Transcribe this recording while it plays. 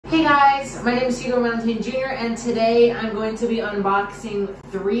guys, my name is Hugo Jr. and today I'm going to be unboxing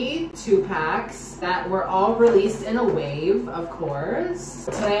 3 2-packs that were all released in a wave, of course.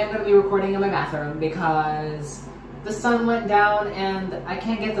 Today I'm going to be recording in my bathroom because the sun went down and I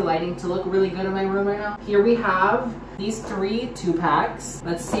can't get the lighting to look really good in my room right now. Here we have these 3 2-packs.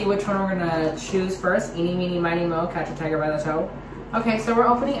 Let's see which one we're gonna choose first. Eeny, meeny, miny, mo, catch a tiger by the toe. Okay, so we're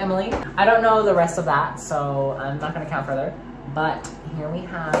opening Emily. I don't know the rest of that, so I'm not gonna count further. But here we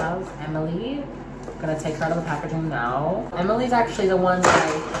have Emily. I'm gonna take her out of the packaging now. Emily's actually the one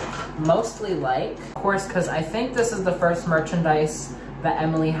that I mostly like. Of course, because I think this is the first merchandise that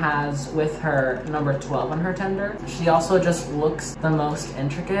Emily has with her number 12 on her tender. She also just looks the most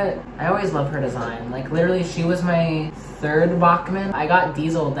intricate. I always love her design. Like literally, she was my 3rd Bachman. I got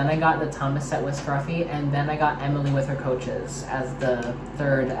Diesel, then I got the Thomas set with Scruffy, and then I got Emily with her coaches as the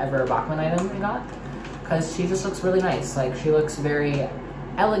 3rd ever Bachman item I got. Because she just looks really nice. Like she looks very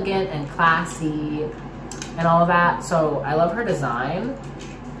elegant and classy and all that. So I love her design.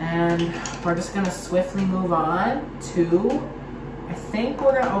 And we're just gonna swiftly move on to, I think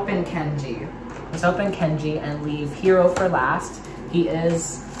we're gonna open Kenji. Let's open Kenji and leave Hiro for last. He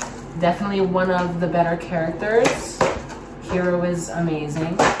is definitely one of the better characters. Hiro is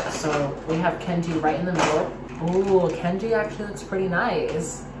amazing. So we have Kenji right in the middle. Ooh, Kenji actually looks pretty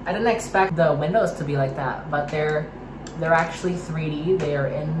nice. I didn't expect the windows to be like that, but they're actually 3D. They are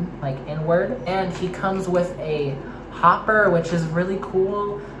inward. And he comes with a hopper, which is really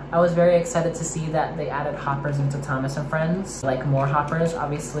cool. I was very excited to see that they added hoppers into Thomas and Friends, like more hoppers.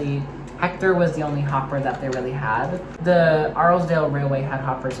 Obviously, Hector was the only hopper that they really had. The Arlesdale Railway had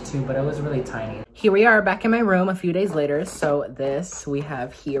hoppers too, but it was really tiny. Here we are back in my room a few days later. So we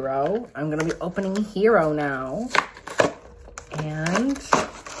have Hiro. I'm gonna be opening Hiro now. And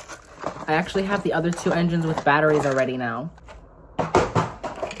I actually have the other 2 engines with batteries already now.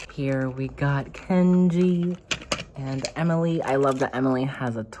 Here we got Kenji. And Emily, I love that Emily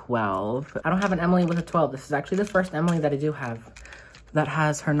has a 12. I don't have an Emily with a 12. This is actually the first Emily that I do have that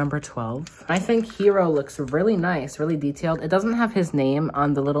has her number 12. I think Hiro looks really nice, really detailed. It doesn't have his name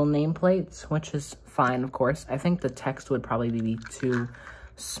on the little nameplates, which is fine, of course. I think the text would probably be too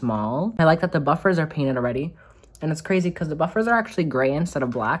small. I like that the buffers are painted already. And it's crazy because the buffers are actually gray instead of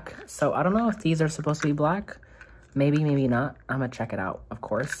black. So I don't know if these are supposed to be black. Maybe, maybe not. I'm gonna check it out, of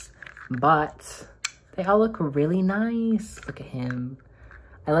course. But they all look really nice. Look at him.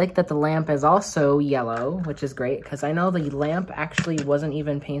 I like that the lamp is also yellow, which is great because I know the lamp actually wasn't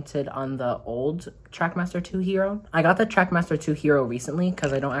even painted on the old Trackmaster 2 Hiro. I got the Trackmaster 2 Hiro recently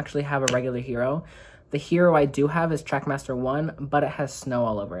because I don't actually have a regular Hiro. The Hiro I do have is Trackmaster 1, but it has snow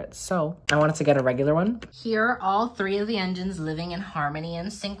all over it. So I wanted to get a regular one. Here are all 3 of the engines living in harmony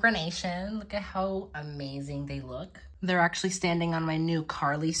and synchronization. Look at how amazing they look. They're actually standing on my new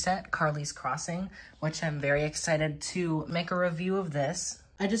Carly set, Carly's Crossing, which I'm very excited to make a review of this.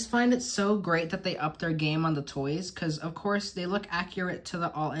 I just find it so great that they upped their game on the toys because, of course, they look accurate to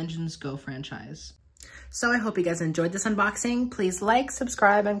the All Engines Go franchise. So I hope you guys enjoyed this unboxing. Please like,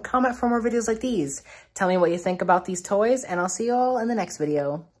 subscribe, and comment for more videos like these. Tell me what you think about these toys, and I'll see you all in the next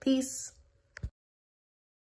video. Peace.